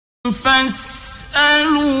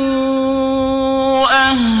فاسألوا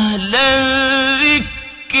أهل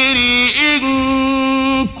الذكر إن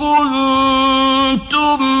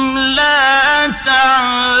كنتم لا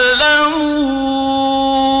تعلمون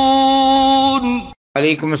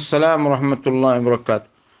আলাইকুম আসসালাম রহমতুল্লাহ বরকাত।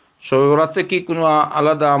 শবে বরাতে কি কোনো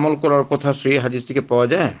আলাদা আমল করার কথা সহি হাদিস থেকে পাওয়া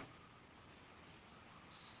যায়?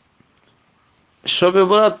 শবে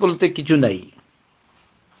বরাত বলতে কিছু নাই।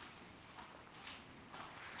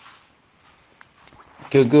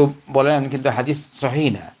 কেউ কেউ বলেন, কিন্তু হাদিস সহি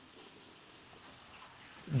না,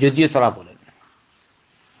 যদিও তারা বলেন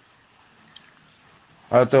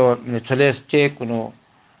হয়তো চলে এসছে কোনো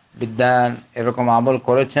বিদ্যান এরকম আমল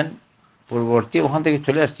করেছেন পূর্ববর্তী, ওখান থেকে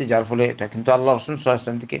চলে আসছে, যার ফলে এটা কিন্তু আল্লাহ রাসূল সাল্লাল্লাহু আলাইহি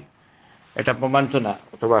ওয়াসাল্লাম থেকে এটা প্রমাণিত না,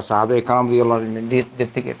 অথবা সাহাবে কারাম রাদিয়াল্লাহু আনহুদের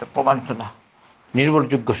থেকে এটা প্রমাণিত না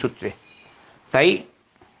নির্ভরযোগ্য সূত্রে। তাই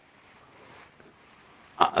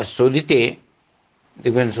সৌদিতে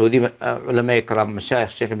দেখবেন, সৌদি উলামায়ে কেরাম মাশায়েখ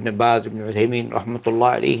শেখ ইবনে বাজ, ইবনে উসাইমিন রহমতুল্লাহ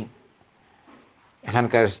আলাইহি,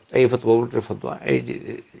 এখানকার এই ফতোয়া উল্টো ফতোয়া, এই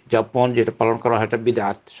যাপন যেটা পালন করা হয় এটা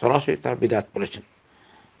বিদআত, সরাসরি তার বিদআত বলেছেন,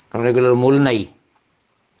 কারণ এগুলোর মূল নাই।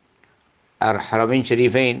 আর হারামাইন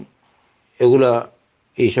শরীফাইন এগুলো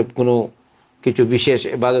এইসব কোনো কিছু বিশেষ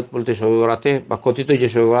ইবাদত বলতে শবে বরাতে বা কথিত যে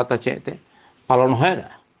শবে বরাত আছে এতে পালন হয় না।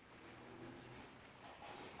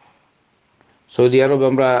 সৌদি আরব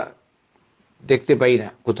আমরা দেখতে পাই না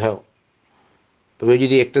কোথাও, তবে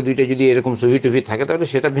যদি একটা দুইটা যদি এরকম সুফি টুফি থাকে তাহলে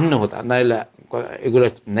সেটা ভিন্ন কথা, নাইলে এগুলো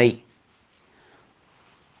নেই,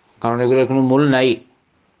 কারণ এগুলোর কোনো মূল নাই,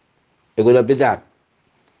 এগুলো বেদাত,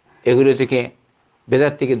 এগুলো থেকে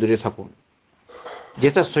বেদাত থেকে দূরে থাকুন।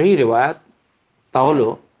 যেটা সহি রিওয়ায়াত তা হলো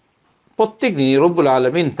প্রত্যেক দিনই রব্বুল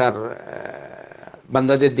আলামিন তার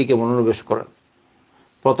বান্দাদের দিকে মনোনিবেশ করেন,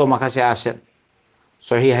 প্রথম আকাশে আসেন।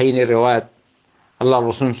 সহিহাইনের রিওয়ায়াত, আল্লাহ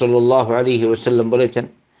রাসূল সাল্লাল্লাহু আলাইহি ওয়াসাল্লাম বলেছেন,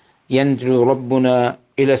 ইয়ানজিলু রাব্বুনা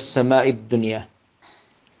ইলাস সামাঈদ দুনিয়া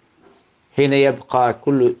হিনা ইয়াবকা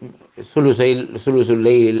কুল্লু সুলুসুল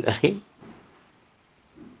লাইল আখির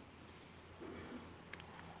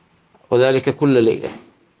وذلك كل ليلة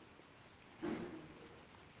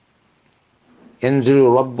ينزل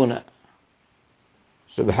ربنا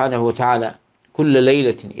سبحانه وتعالى كل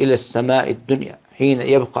ليلة إلى السماء الدنيا حين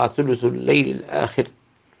يبقى ثلث الليل الآخر।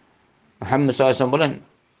 মুহাম্মদ সাল্লাল্লাহু আলাইহি ওয়াসাল্লাম বলেন,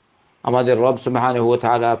 আমাদের রব সুবহানাহু ওয়া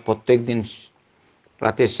তাআলা প্রত্যেক দিন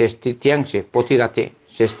রাতের শেষ তৃতীয়াংশে, প্রতি রাতে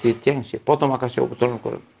শেষ তৃতীয়াংশে প্রথম আকাশে অবতরণ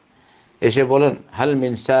করেন, এসে বলেন, হাল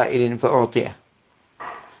মিন সাইলিন ফাউতিয়া,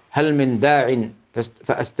 হাল মিন দাইন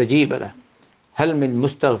ফাস্তাজিব লাহ, হাল মিন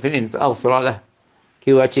মুস্তাগফিরিন ফাগফির লাহ।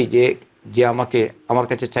 কেউ আছে যে আমাকে আমার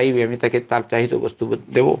কাছে চাইবে, আমি তাকে তার চাহিদা বস্তু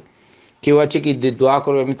দেব। কেউ আছে কি যে দোয়া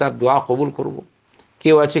করবে, আমি তার দোয়া কবুল করব।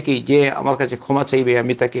 কেউ আছে কি যে আমার কাছে ক্ষমা চাইবে,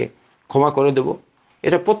 আমি তাকে ক্ষমা করে দেব।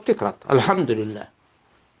 এটা প্রত্যেক রাত, আলহামদুলিল্লাহ।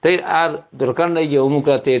 তাই আর দরকার নেই যে অমুক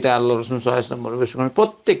রাতে এটা আল্লাহ রাসূল সাল্লাল্লাহু আলাইহি ওয়াসাল্লাম পরিবেশন করেন,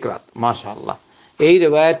 প্রত্যেক রাত। মাশাআল্লাহ, এই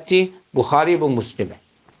রিওয়ায়াতটি বুখারী এবং মুসলিমে।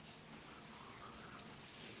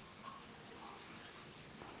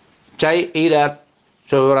 চাই এই রাত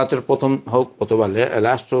শবে বরাতের প্রথম হোক অথবা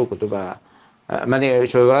লাস্ট হোক, অথবা মানে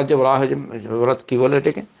শবে বরাত যে বলা হয়, যে শবে বরাত কী বলে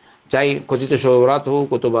এটাকে, চাই কথিত শবে বরাত হোক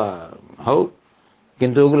অথবা হোক,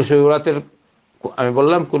 কিন্তু ওগুলো শবে বরাতের আমি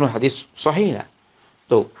বললাম কোনো হাদিস সহিহ না।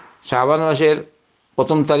 তো শাবান মাসের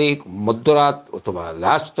প্রথম তারিখ, মধ্যরাত অথবা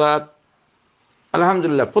লাস্ট রাত,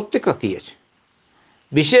 আলহামদুলিল্লাহ প্রত্যেক রাতই আছে।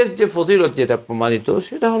 বিশেষ যে ফজিলত যেটা প্রমাণিত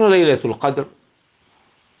সেটা হলো লাইলাতুল কদর।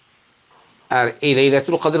 আর এই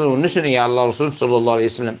লাইলাতুল কদরের অনুষ্ঠানে আল্লাহ রাসূল সাল্লাল্লাহু আলাইহি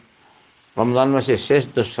ওয়াসাল্লাম রমজান মাসের শেষ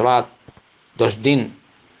 10 রাত 10 দিন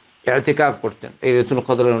ইতিকাফ করতেন এই লাইলাতুল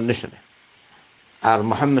কদরের অনুষ্ঠানে। আর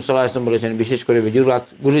মুহাম্মদ সাল্লাল্লাহু আলাইহি ওয়াসাল্লাম বলেছেন, বিশেষ করে বিজুর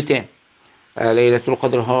রাতগুলিতে লাইলাতুল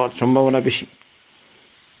কদর হওয়ার সম্ভাবনা বেশি।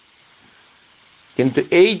 কিন্তু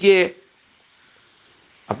এই যে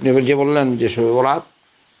আপনি যে বললেন যে শবে বরাত,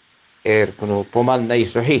 এর কোনো প্রমাণ নাই,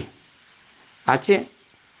 সহিহ আছে।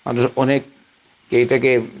 মানুষ অনেক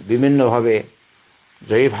এটাকে বিভিন্নভাবে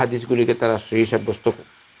জয়ীফ হাদিসগুলিকে তারা সহিহ সাব্যস্ত,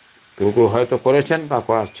 কেউ কেউ হয়তো করেছেন বা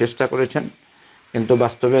করার চেষ্টা করেছেন, কিন্তু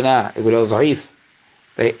বাস্তবে না, এগুলো জয়ীফ।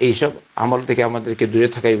 তাই এইসব আমল থেকে আমাদেরকে দূরে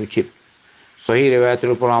থাকাই উচিত। সহিহ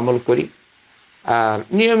রিওয়ায়াতের উপর আমল করি আর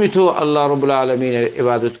নিয়মিত আল্লাহ রাব্বুল আলামিনের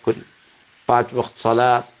ইবাদত করি, 5 ওয়াক্ত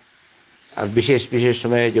সালাত। আর বিশেষ বিশেষ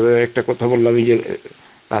সময়ে যেভাবে একটা কথা বললাম, এই যে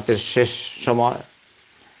রাতের শেষ সময়,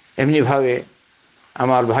 এমনিভাবে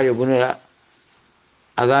আমার ভাই ও বোনেরা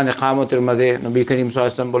আযান ইকামতের মাঝে নবী করিম সাল্লাল্লাহু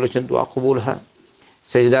আলাইহি ওয়াসাল্লাম বলেছেন, দোয়া কবুল হয়,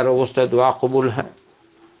 সেজদার অবস্থায় দোয়া কবুল হয়।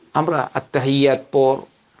 আমরা আত্তাহিয়াত পর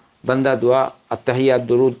বান্দা দোয়া, আত্তাহিয়াত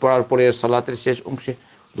দরুদ পড়ার পরে সালাতের শেষ অংশে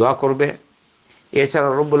দোয়া করবে। এছাড়া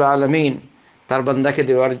রব্বুল আলামিন তার বান্দাকে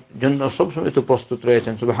দেওয়ার জন্য সবসময় তো প্রস্তুত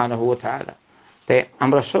রয়েছেন সুবহানাহু ওয়া তাআলা। তাই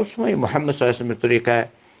আমরা সবসময় মুহাম্মদ সাল্লাল্লাহু আলাইহি ওয়াসাল্লামের তরিকায়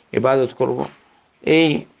ইবাদত করব। এই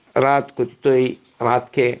রাত কথিত এই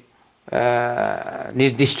রাতকে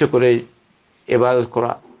নির্দিষ্ট করে ইবাদত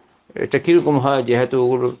করা, এটা কীরকম হয়, যেহেতু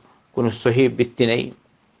ওগুলোর কোনো সহি ভিত্তি নেই।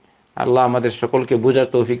 আল্লাহ আমাদের সকলকে বোঝার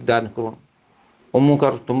তৌফিক দান করুন। অমুক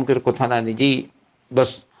আর তমুকের কথা না, নিজেই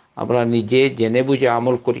বাস আমরা নিজে জেনে বুঝে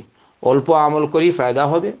আমল করি, অল্প আমল করি, ফায়দা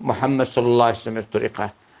হবে মুহাম্মদ সাল্লাল্লাহু আলাইহি ওয়াসাল্লামের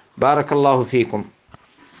তরিকায়। বারাকাল্লাহু ফীকুম।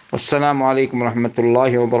 আসসালামু আলাইকুম ওয়া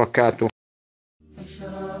রাহমাতুল্লাহি ওয়া বারাকাতুহু।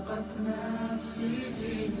 أشرقت نفسي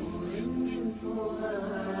بنور من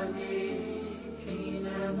فؤادي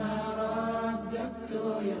حينما رددت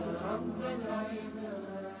يا رب